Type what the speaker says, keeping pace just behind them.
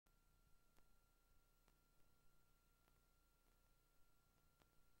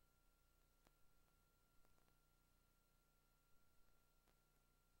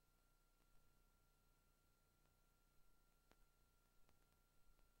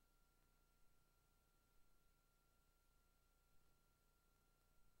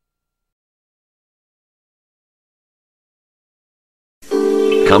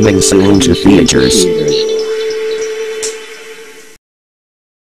Coming soon to theaters.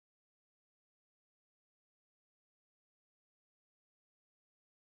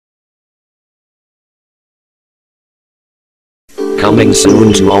 Coming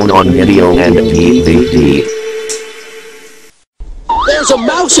soon to own on video and DVD. There's a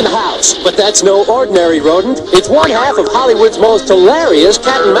mouse in the house, but that's no ordinary rodent. It's one half of Hollywood's most hilarious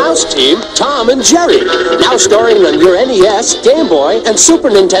cat and mouse team, Tom and Jerry. Now starring on your NES, Game Boy, and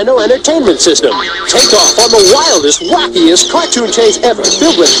Super Nintendo Entertainment System. Take off on the wildest, wackiest cartoon chase ever,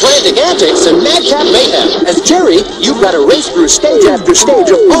 filled with frantic antics and madcap mayhem. As Jerry, you've got to race through stage after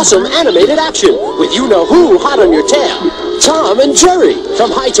stage of awesome animated action, with you-know-who hot on your tail. Tom and Jerry, from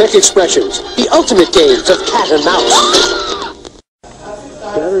High-Tech Expressions, the ultimate games of cat and mouse.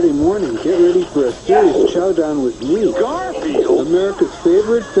 Saturday morning, get ready for a serious chowdown with me, Garfield, America's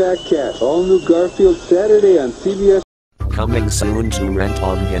favorite fat cat. All new Garfield Saturday on CBS. Coming soon to rent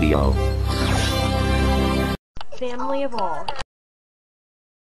on video. Family of all.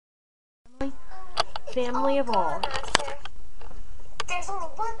 Family of all. There's only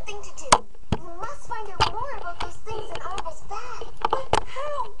one thing to do. You must find out more about those things in Uncle's bag. But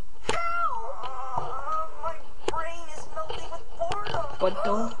how? How? My brain is melting with boredom. But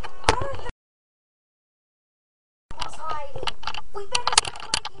don't. Hiding. We better start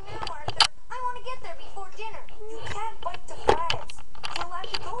biking now, Arthur. I want to get there before dinner. You can't bike to France. The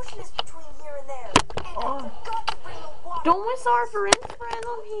Atlantic Ocean is between here and there. And I forgot to bring the water. Don't miss Arthur in France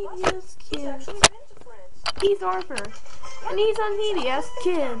on PBS Kids. He's Arthur. And he's on PBS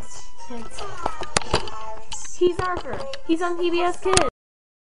Kids. He's Arthur. He's on PBS Kids.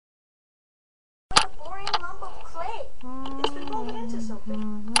 Like a boring lump of clay. It's been rolled into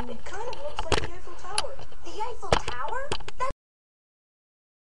something. It kind of looks like the Eiffel Tower. The Eiffel Tower?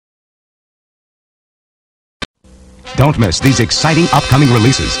 Don't miss these exciting upcoming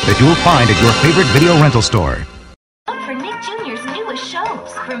releases that you'll find at your favorite video rental store. Look for Nick Jr.'s newest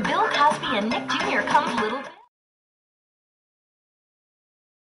shows. From Bill Cosby and Nick Jr. comes Little...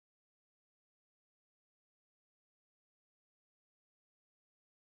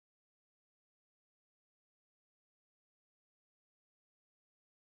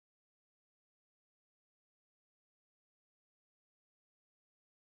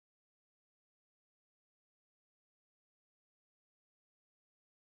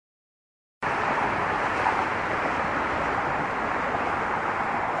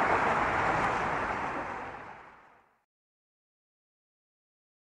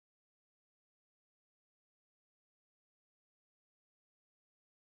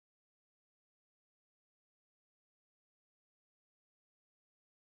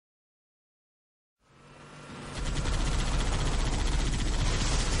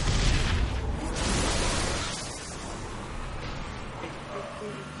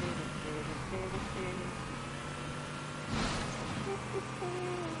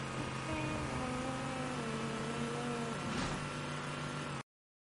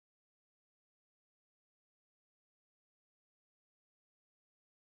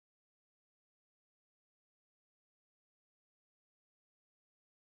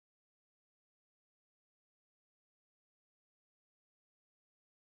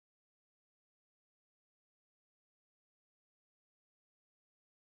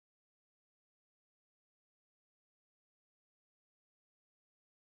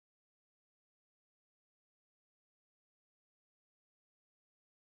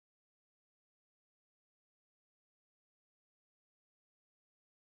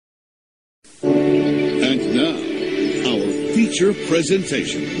 And now, our feature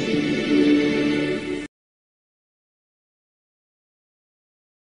presentation.